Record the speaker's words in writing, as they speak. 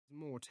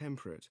more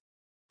temperate,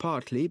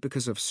 partly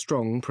because of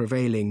strong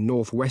prevailing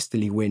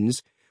northwesterly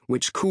winds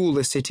which cool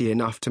the city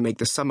enough to make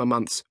the summer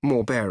months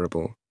more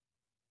bearable.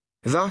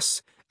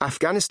 Thus,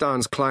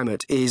 Afghanistan's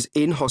climate is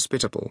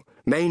inhospitable,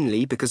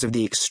 mainly because of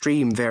the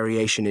extreme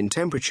variation in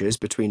temperatures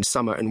between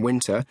summer and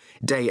winter,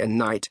 day and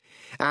night,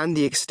 and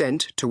the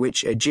extent to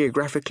which a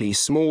geographically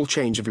small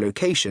change of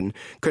location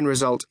can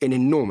result in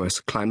enormous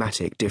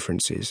climatic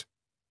differences.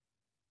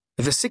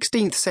 The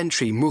 16th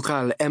century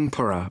Mughal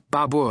emperor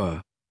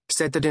Babur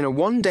said that in a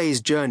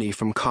one-day's journey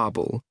from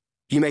Kabul,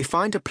 you may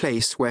find a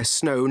place where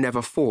snow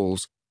never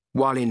falls,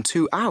 while in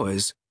 2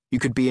 hours you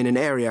could be in an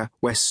area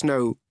where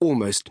snow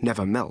almost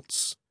never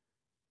melts.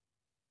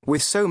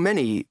 With so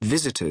many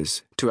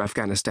visitors to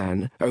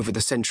Afghanistan over the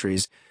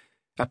centuries,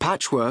 a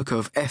patchwork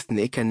of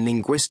ethnic and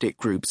linguistic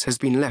groups has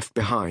been left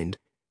behind.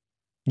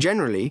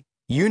 Generally,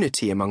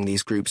 unity among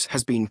these groups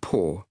has been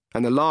poor,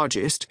 and the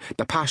largest,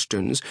 the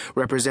Pashtuns,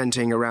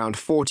 representing around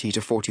 40 to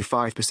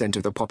 45%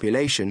 of the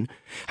population,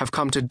 have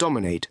come to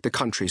dominate the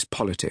country's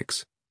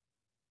politics.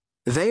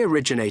 They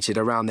originated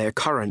around their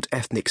current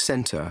ethnic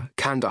center,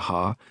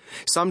 Kandahar,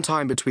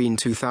 sometime between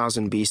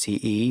 2000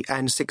 BCE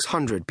and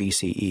 600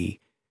 BCE.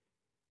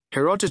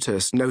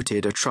 Herodotus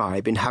noted a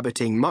tribe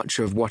inhabiting much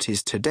of what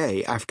is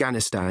today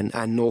Afghanistan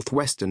and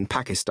northwestern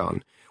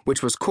Pakistan,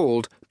 which was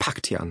called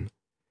Paktian.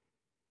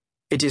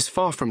 It is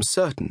far from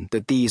certain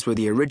that these were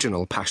the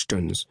original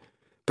Pashtuns,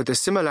 but the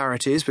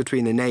similarities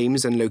between the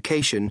names and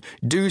location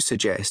do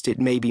suggest it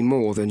may be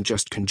more than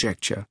just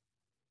conjecture.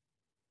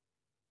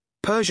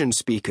 Persian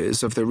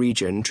speakers of the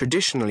region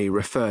traditionally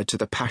referred to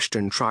the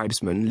Pashtun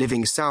tribesmen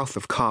living south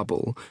of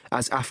Kabul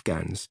as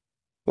Afghans,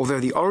 although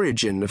the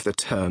origin of the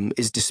term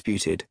is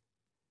disputed.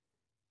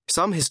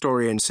 Some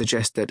historians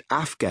suggest that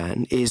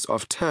Afghan is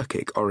of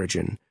Turkic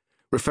origin,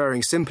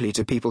 referring simply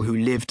to people who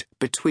lived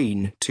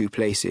between two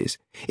places,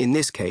 in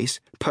this case,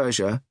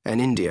 Persia and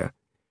India.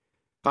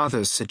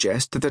 Others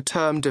suggest that the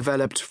term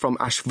developed from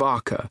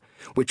Ashvaka,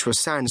 which was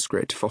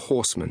Sanskrit for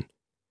horseman.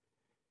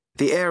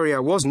 The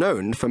area was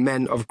known for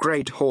men of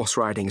great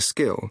horse-riding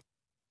skill.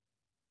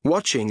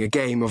 Watching a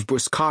game of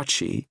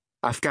Buzkashi,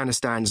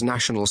 Afghanistan's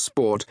national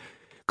sport,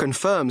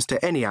 confirms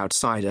to any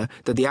outsider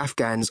that the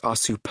Afghans are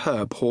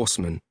superb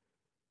horsemen.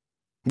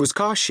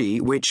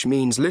 Buzkashi, which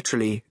means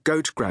literally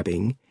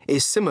goat-grabbing,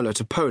 is similar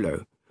to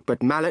polo,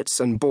 but mallets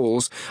and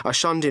balls are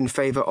shunned in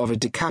favor of a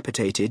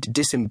decapitated,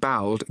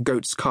 disemboweled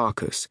goat's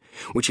carcass,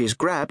 which is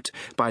grabbed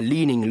by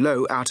leaning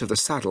low out of the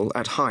saddle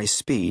at high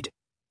speed.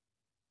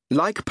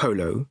 Like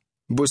polo,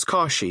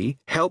 Buzkashi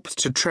helped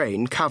to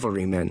train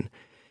cavalrymen,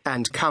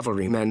 and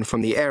cavalrymen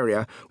from the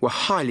area were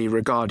highly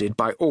regarded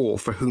by all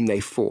for whom they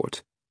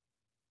fought.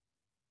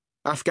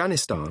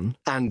 Afghanistan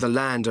and the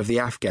land of the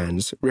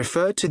Afghans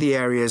referred to the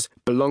areas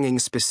belonging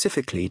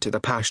specifically to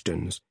the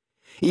Pashtuns,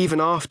 even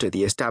after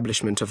the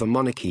establishment of the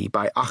monarchy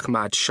by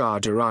Ahmad Shah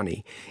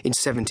Durrani in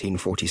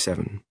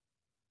 1747.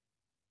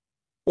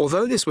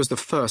 Although this was the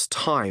first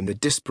time the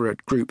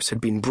disparate groups had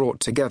been brought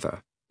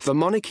together, the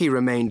monarchy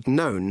remained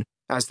known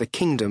as the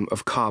Kingdom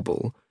of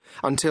Kabul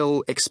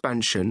until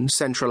expansion,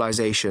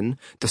 centralization,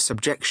 the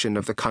subjection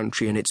of the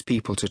country and its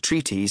people to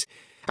treaties,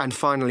 and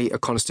finally a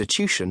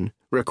constitution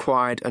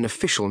required an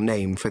official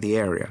name for the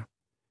area.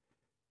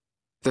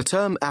 The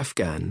term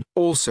Afghan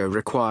also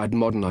required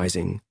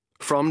modernizing,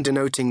 from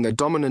denoting the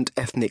dominant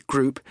ethnic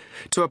group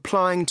to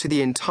applying to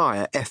the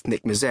entire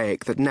ethnic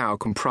mosaic that now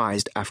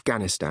comprised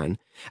Afghanistan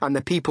and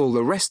the people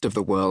the rest of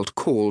the world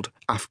called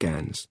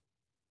Afghans.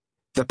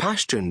 The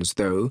Pashtuns,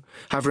 though,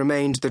 have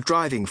remained the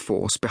driving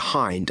force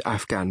behind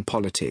Afghan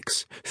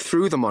politics,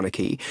 through the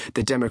monarchy,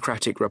 the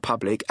Democratic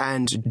Republic,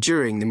 and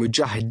during the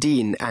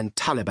Mujahideen and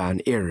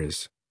Taliban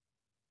eras.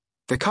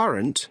 The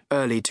current,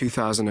 early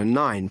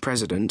 2009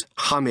 president,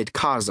 Hamid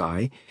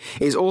Karzai,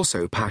 is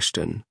also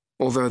Pashtun,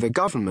 although the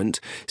government,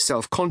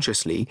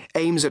 self-consciously,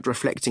 aims at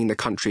reflecting the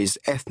country's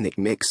ethnic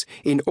mix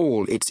in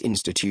all its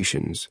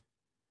institutions.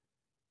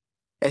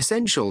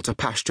 Essential to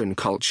Pashtun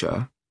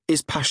culture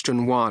is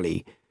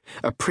Pashtunwali,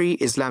 a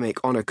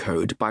pre-Islamic honor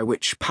code by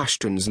which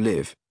Pashtuns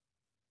live.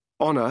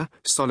 Honor,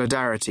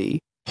 solidarity,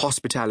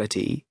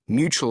 hospitality,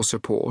 mutual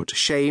support,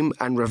 shame,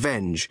 and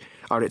revenge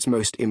are its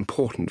most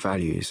important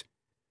values.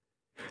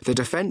 The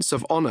defense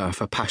of honor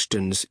for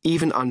Pashtuns,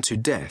 even unto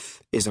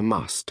death, is a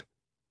must.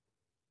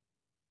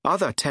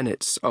 Other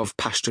tenets of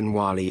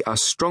Pashtunwali are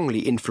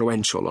strongly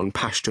influential on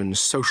Pashtuns'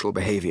 social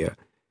behavior.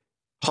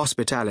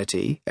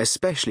 Hospitality,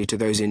 especially to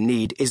those in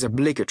need, is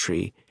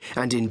obligatory,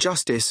 and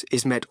injustice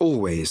is met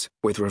always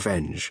with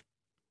revenge.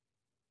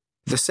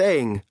 The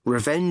saying,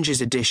 "Revenge is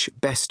a dish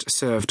best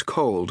served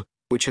cold,"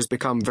 which has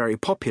become very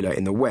popular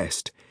in the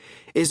West,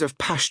 is of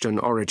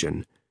Pashtun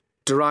origin,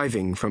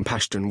 deriving from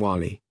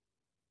Pashtunwali.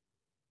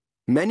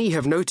 Many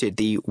have noted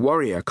the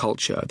warrior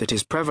culture that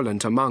is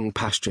prevalent among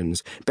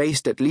Pashtuns,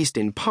 based at least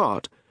in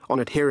part on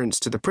adherence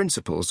to the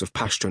principles of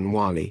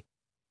Pashtunwali.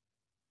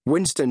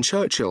 Winston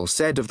Churchill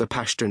said of the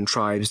Pashtun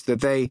tribes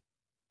that they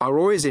are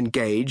always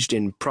engaged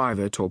in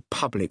private or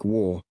public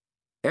war.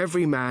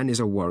 Every man is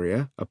a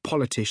warrior, a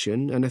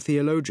politician, and a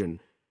theologian.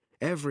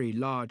 Every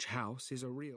large house is a real